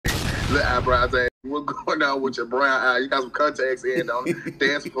Little eyebrows ass. What's going on with your brown eye? You got some contacts in on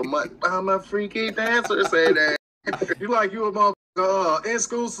dancing for months. I'm a freaky dancer, say that. You like you a motherfucker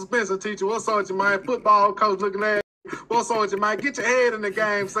in-school suspension teacher. What's up with your mind? Football coach looking at you. What's up with your mind? Get your head in the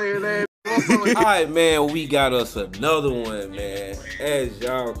game saying that. All right, man, we got us another one, man. As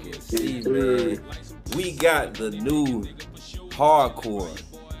y'all can see, man, we got the new hardcore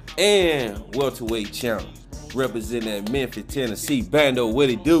and welterweight champ representing Memphis, Tennessee. Bando, what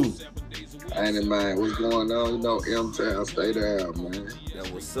it do? I ain't in mind. What's going on? You know, M-Town, stay down, man. That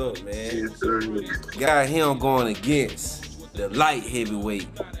what's up, man? Yes, sir. Got him going against the light heavyweight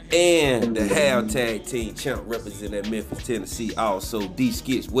and the half tag team champ representing Memphis, Tennessee. Also, D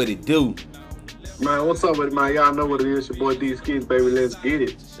Skits, what it do? Man, what's up with it, man? Y'all know what it is. Your boy D Skits, baby. Let's get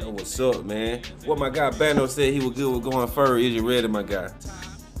it. That what's up, man? What my guy Bando said he was good with going first. Is you ready, my guy?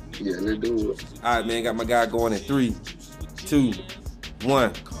 Yeah, let's do it. All right, man. Got my guy going in 3, 2,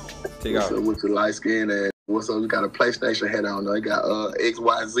 1. Take What's off. up with your light skin ass? What's up? You got a PlayStation head on though. You got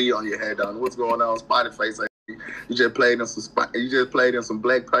XYZ on your head on. What's going on? Spotty face. You just played in some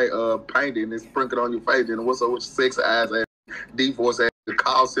black paint and it's sprinkled on your face. And what's up with your sexy eyes ass? D-Force ass, the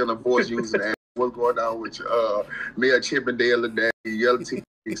call center voice using ass. What's going on with your Mia Chippendale look at your yellow teeth,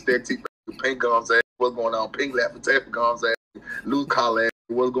 stack teeth, pink gums ass? What's going on? Pink laughing tapping gums ass, loose collar ass.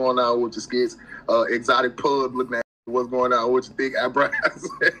 What's going on with your skits? Exotic pub looking at. What's going on with your thick eyebrows?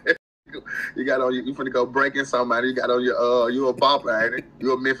 You got on you finna go breaking somebody. You got on your you a bopper, ain't it?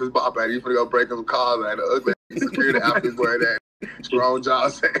 You a Memphis bopper, ain't it? You finna go breaking some cars, ain't it? Ugly security outfit wearing that. Strong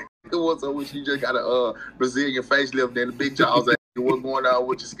jaws. What's up with you? Just got a Brazilian facelift and the big jaws. What's going on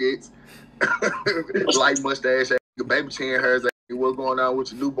with your skits? Light mustache, your baby chin hairs. What's going on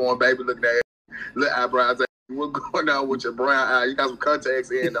with your newborn baby looking at? Little eyebrows. What's going on with your brown eye? You got some contacts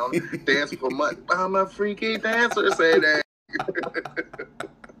in on dancing for months. I'm a freaky dancer, say that.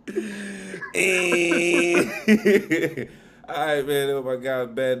 All right, man. That was my guy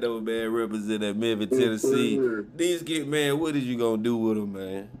Bando, man, representing Memphis, Tennessee. These kids, man, what is you gonna do with them,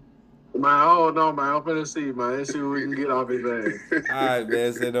 man? Man, I don't know, man. I'm finna see, man. Let's see what we can get off his ass. All right,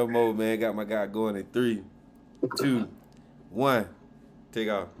 man. Say no more, man. Got my guy going in 3, 2, 1. Take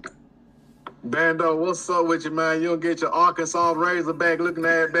off. Bando, what's up with you, man? You don't get your Arkansas Razorback looking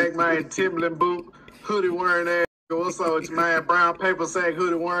at back, man. Timberland boot, hoodie wearing ass. What's up with you, man? Brown paper sack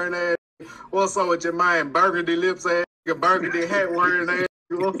hoodie wearing ass. What's up with you, man? Burgundy lips ass. Burgundy hat wearing ass.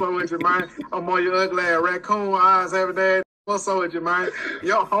 What's up with you, man? I'm on your ugly ass. Raccoon eyes having that. What's up with you, man?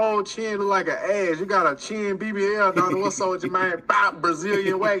 Your whole chin look like an ass. You got a chin BBL, don't you? What's up with you, man? Bop,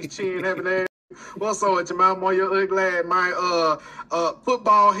 Brazilian wax chin having that. What's up with you, man? I'm on your ugly ass, man.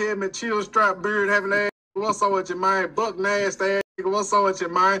 Football helmet, chill strap beard having that. What's up with you, man? Buck nasty ass. What's up with you,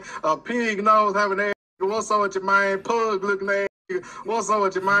 man? Pig nose having that. What's up with you, man? Pug looking at. What's up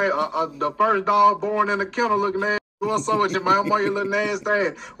with you, man? The first dog born in the kennel looking at. What's up with you, man? I'm on your little nasty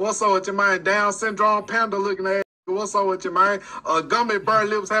ass. What's up with you, man? Down syndrome panda looking at. What's up with you, man? Gummy bear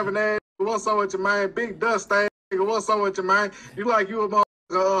lips having that. What's up with you, man? Big dust ass. What's up with you, man? You like you a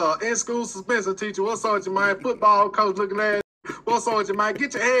motherfucker in-school suspension teacher. What's up with you, man? Football coach looking at. What's up with you, man?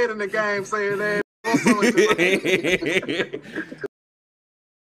 Get your head in the game saying that. What's up with you, man?